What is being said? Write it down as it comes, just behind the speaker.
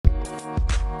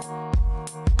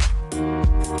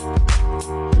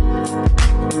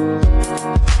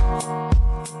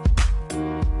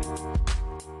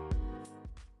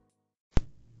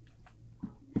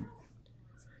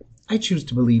I choose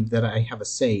to believe that I have a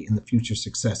say in the future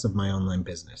success of my online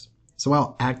business. So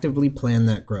I'll actively plan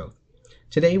that growth.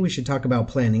 Today we should talk about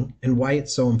planning and why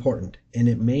it's so important, and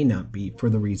it may not be for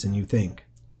the reason you think.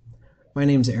 My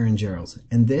name's Aaron Gerald,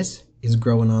 and this is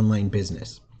Grow an Online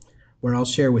Business, where I'll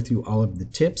share with you all of the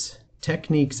tips,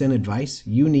 techniques, and advice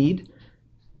you need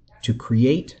to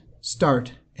create,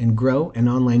 start, and grow an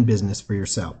online business for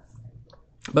yourself.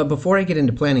 But before I get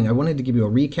into planning, I wanted to give you a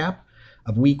recap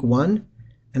of week 1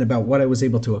 and about what I was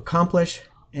able to accomplish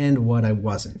and what I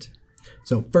wasn't.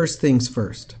 So first things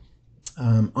first.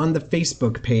 On the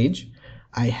Facebook page,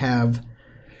 I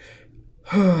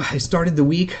started the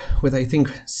week with I think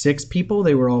 6 people.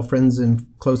 They were all friends and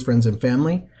close friends and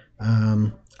family.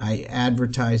 I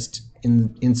advertised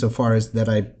insofar as that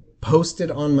I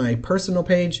posted on my personal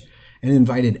page and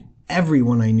invited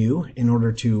everyone I knew in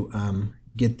order to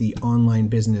get the online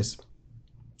business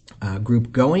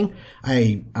group going.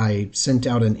 I sent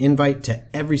out an invite to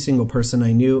every single person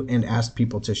I knew and asked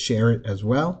people to share it as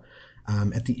well.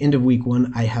 At the end of week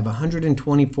 1, I have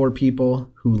 124 people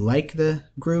who like the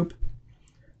group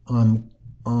on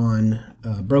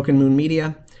Broken Moon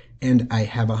Media, and I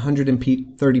have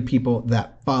 130 people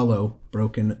that follow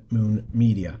Broken Moon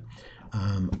Media.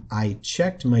 I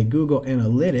checked my Google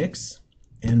Analytics,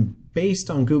 and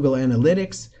based on Google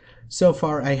Analytics, so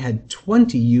far I had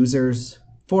 20 users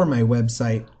for my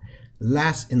website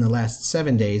in the last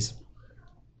 7 days,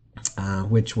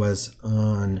 which was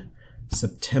on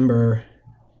September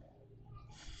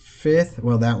 5th.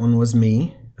 Well, that one was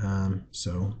me.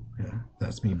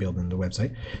 That's me building the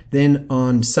website. Then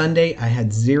on Sunday, I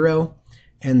had 0.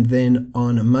 And then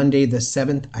on Monday, the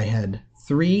 7th, I had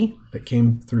 3 that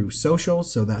came through social.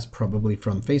 So that's probably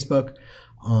from Facebook.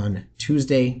 On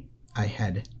Tuesday, I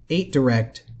had 8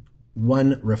 direct,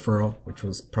 1 referral, which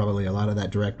was probably a lot of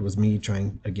that direct was me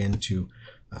trying again to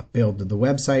build the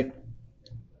website.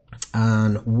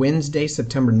 On Wednesday,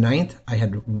 September 9th, I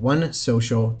had 1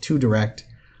 social, 2 direct.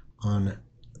 On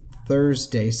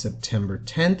Thursday, September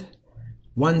 10th,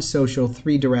 1 social,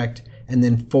 3 direct, and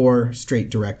then 4 straight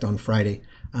direct on Friday.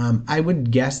 I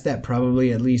would guess that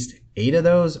probably at least 8 of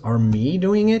those are me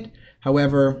doing it.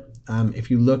 However, if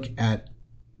you look at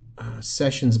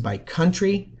sessions by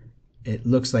country, it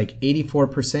looks like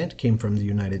 84% came from the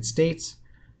United States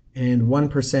and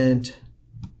 1%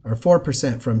 or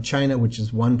 4% from China, which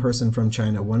is 1 person from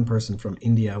China, 1 person from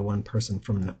India, 1 person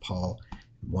from Nepal,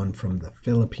 1 from the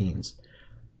Philippines.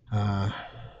 I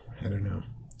don't know.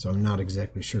 So I'm not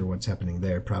exactly sure what's happening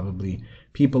there. Probably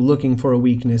people looking for a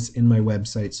weakness in my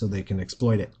website so they can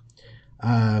exploit it.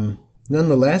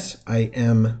 Nonetheless, I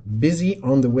am busy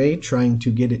on the way trying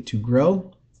to get it to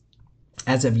grow.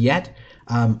 As of yet,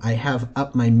 I have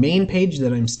up my main page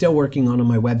that I'm still working on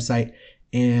my website,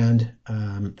 and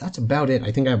that's about it.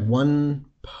 I think I have 1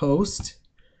 post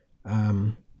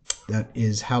that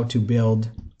is how to build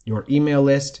your email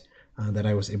list that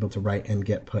I was able to write and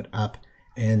get put up.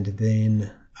 And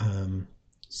then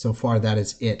so far that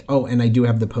is it. Oh, and I do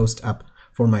have the post up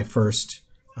for my first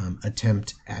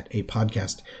attempt at a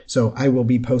podcast. So I will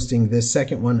be posting this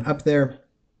second one up there,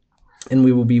 and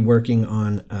we will be working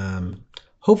on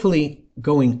hopefully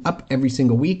going up every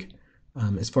single week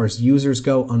as far as users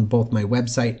go on both my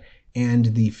website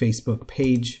and the Facebook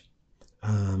page.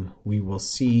 We will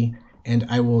see, and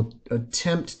I will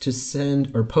attempt to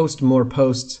send or post more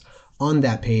posts on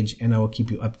that page, and I will keep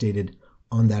you updated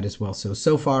on that as well.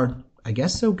 So far, I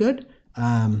guess so good.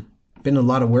 Been a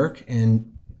lot of work,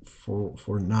 and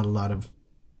for not a lot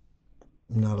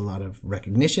of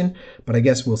recognition, but I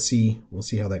guess we'll see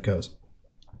how that goes.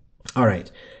 All right.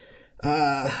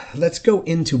 Let's go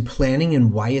into planning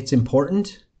and why it's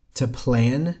important to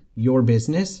plan your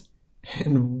business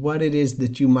and what it is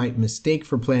that you might mistake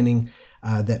for planning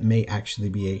that may actually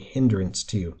be a hindrance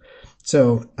to you.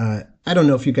 So I don't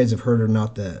know if you guys have heard or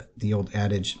not the old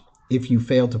adage, if you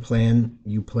fail to plan,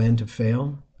 you plan to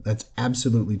fail. That's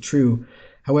absolutely true.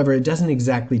 However, it doesn't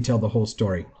exactly tell the whole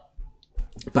story.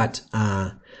 But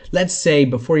let's say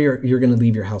before you're going to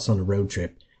leave your house on a road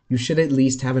trip, you should at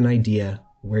least have an idea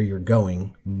where you're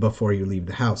going before you leave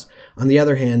the house. On the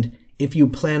other hand, if you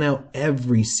plan out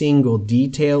every single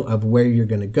detail of where you're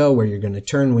going to go, where you're going to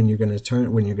turn, when you're going to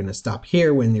turn, when you're going to stop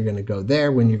here, when you're going to go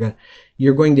there,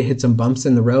 you're going to hit some bumps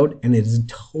in the road, and it is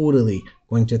totally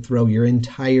going to throw your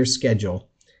entire schedule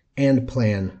and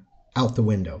plan out the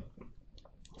window.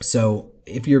 So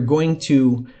if you're going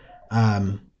to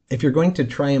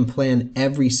try and plan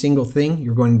every single thing,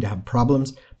 you're going to have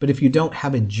problems. But if you don't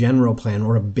have a general plan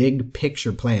or a big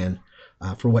picture plan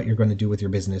for what you're going to do with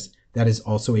your business, that is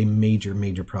also a major,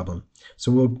 major problem.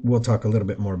 So we'll talk a little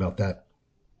bit more about that.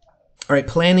 All right,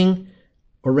 planning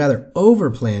or rather over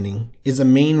planning, is a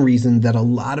main reason that a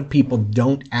lot of people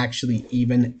don't actually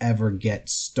even ever get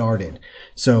started.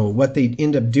 So what they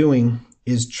end up doing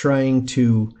is trying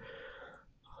to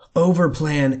over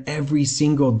plan every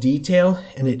single detail,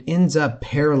 and it ends up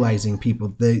paralyzing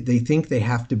people. They think they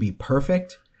have to be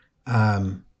perfect.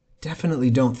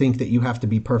 Definitely don't think that you have to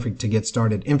be perfect to get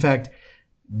started. In fact,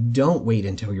 don't wait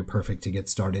until you're perfect to get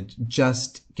started.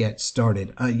 Just get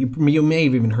started. You may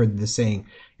have even heard the saying,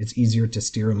 it's easier to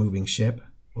steer a moving ship.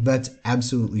 Well, that's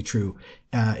absolutely true.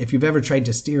 If you've ever tried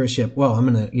to steer a ship, well,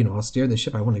 I'll steer the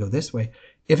ship. I want to go this way.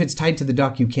 If it's tied to the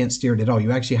dock, you can't steer it at all.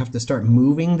 You actually have to start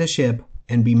moving the ship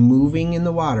and be moving in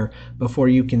the water before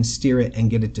you can steer it and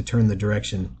get it to turn the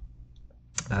direction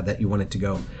that you want it to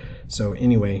go. So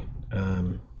anyway,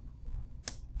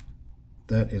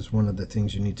 that is one of the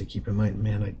things you need to keep in mind.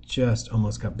 Man, I just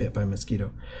almost got bit by a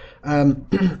mosquito. All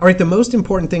right, the most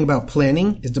important thing about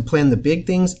planning is to plan the big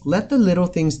things. Let the little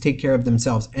things take care of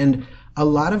themselves. And a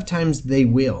lot of times they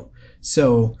will.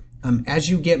 So as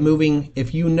you get moving,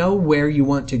 if you know where you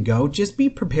want to go, just be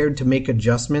prepared to make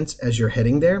adjustments as you're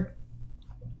heading there.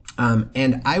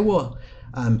 And I will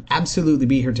absolutely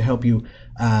be here to help you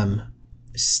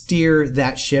steer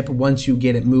that ship once you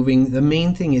get it moving. The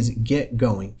main thing is get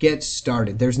going, get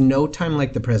started. There's no time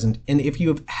like the present. And if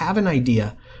you have an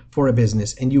idea for a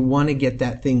business and you want to get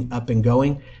that thing up and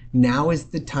going, now is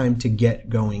the time to get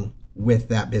going with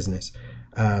that business.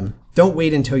 Don't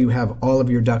wait until you have all of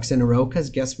your ducks in a row, because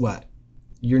guess what?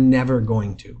 You're never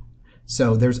going to.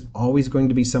 So there's always going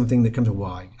to be something that comes,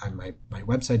 well, my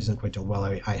website isn't quite done. Well,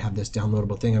 I have this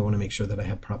downloadable thing. I want to make sure that I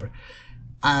have proper.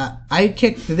 I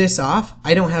kicked this off.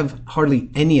 I don't have hardly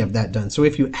any of that done. So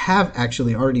if you have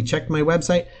actually already checked my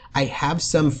website, I have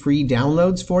some free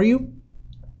downloads for you.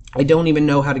 I don't even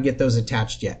know how to get those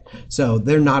attached yet. So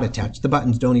they're not attached. The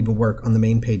buttons don't even work on the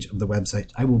main page of the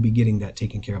website. I will be getting that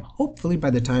taken care of, hopefully by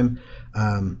the time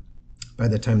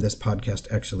this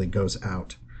podcast actually goes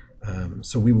out.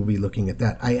 So we will be looking at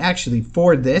that. I actually,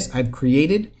 for this, I've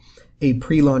created a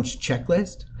pre-launch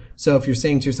checklist. So if you're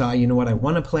saying to yourself, you know what, I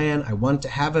want to plan, I want to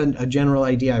have a general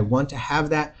idea, I want to have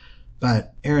that,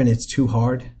 but Aaron, it's too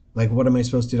hard. Like, what am I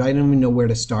supposed to do? I don't even know where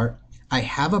to start. I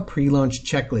have a pre-launch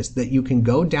checklist that you can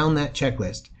go down that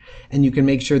checklist and you can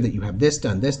make sure that you have this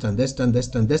done, this done, this done, this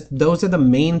done, this. Those are the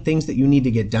main things that you need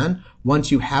to get done. Once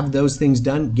you have those things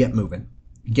done, get moving,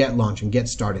 get launching, get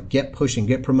started, get pushing,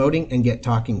 get promoting, and get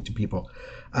talking to people.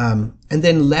 And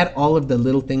then let all of the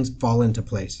little things fall into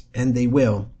place, and they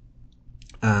will.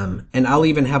 And I'll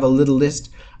even have a little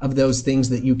list of those things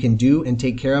that you can do and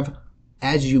take care of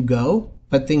as you go,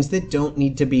 but things that don't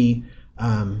need to be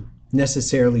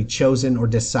necessarily chosen or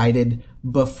decided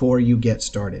before you get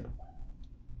started.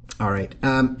 All right.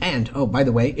 And, oh, by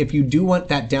the way, if you do want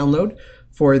that download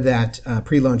for that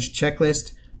pre-launch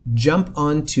checklist, jump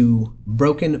on to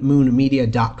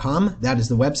brokenmoonmedia.com. That is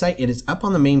the website. It is up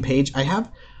on the main page. I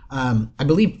have, I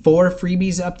believe, 4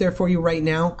 freebies up there for you right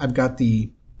now. I've got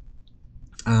the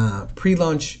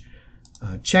pre-launch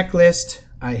checklist.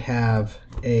 I have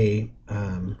a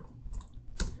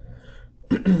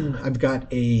I've got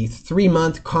a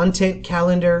 3-month content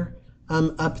calendar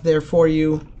up there for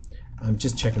you. I'm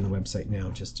just checking the website now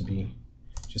just to be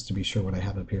sure what I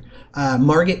have up here.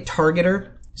 Market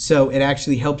Targeter, so it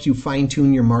actually helps you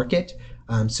fine-tune your market.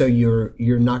 So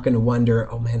you're not going to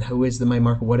wonder, oh man, who is my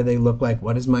market? What do they look like?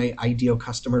 What does my ideal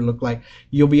customer look like?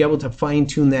 You'll be able to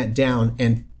fine-tune that down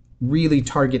and really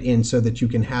target in so that you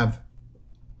can have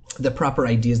the proper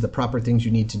ideas, the proper things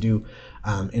you need to do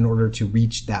in order to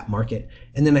reach that market.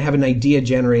 And then I have an idea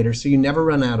generator, so you never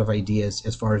run out of ideas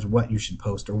as far as what you should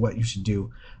post or what you should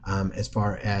do as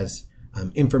far as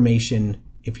information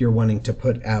if you're wanting to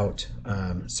put out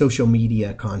social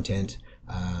media content,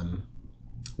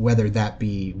 whether that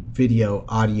be video,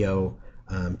 audio,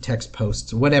 text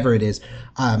posts, whatever it is.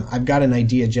 I've got an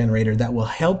idea generator that will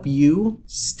help you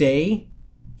stay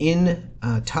in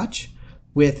touch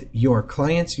with your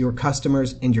clients, your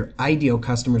customers, and your ideal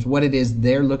customers, what it is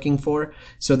they're looking for,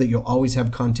 so that you'll always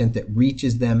have content that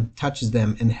reaches them, touches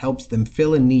them, and helps them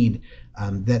fill a need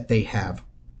that they have.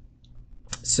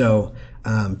 So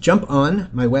jump on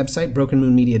my website,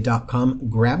 brokenmoonmedia.com,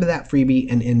 grab that freebie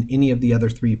and any of the other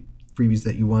 3 freebies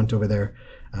that you want over there,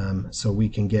 so we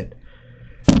can get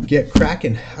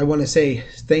cracking. I want to say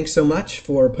thanks so much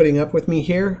for putting up with me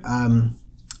here.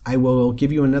 I will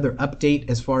give you another update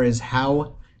as far as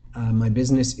how my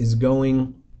business is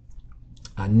going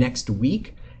next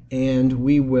week, and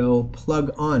we will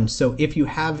plug on. So if you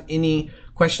have any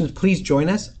questions, please join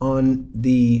us on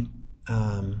the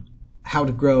how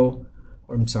to grow,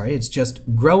 or I'm sorry, it's just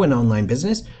Grow an Online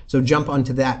Business. So jump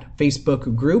onto that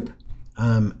Facebook group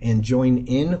and join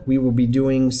in. We will be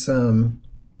doing some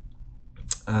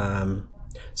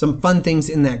fun things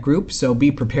in that group, so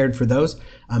be prepared for those.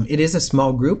 It is a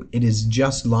small group. It is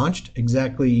just launched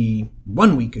exactly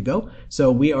 1 week ago,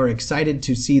 so we are excited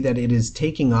to see that it is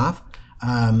taking off.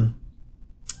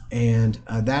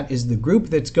 That is the group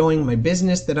that's going. My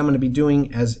business that I'm going to be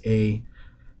doing as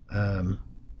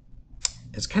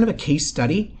kind of a case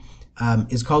study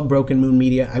is called Broken Moon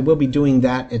Media. I will be doing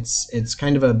that. It's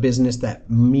kind of a business that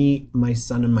me, my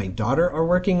son, and my daughter are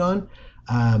working on.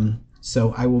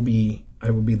 So I will be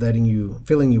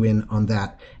filling you in on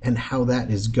that and how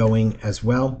that is going as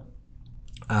well.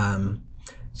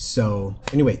 So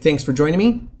anyway, thanks for joining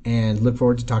me, and look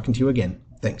forward to talking to you again.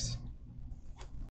 Thanks.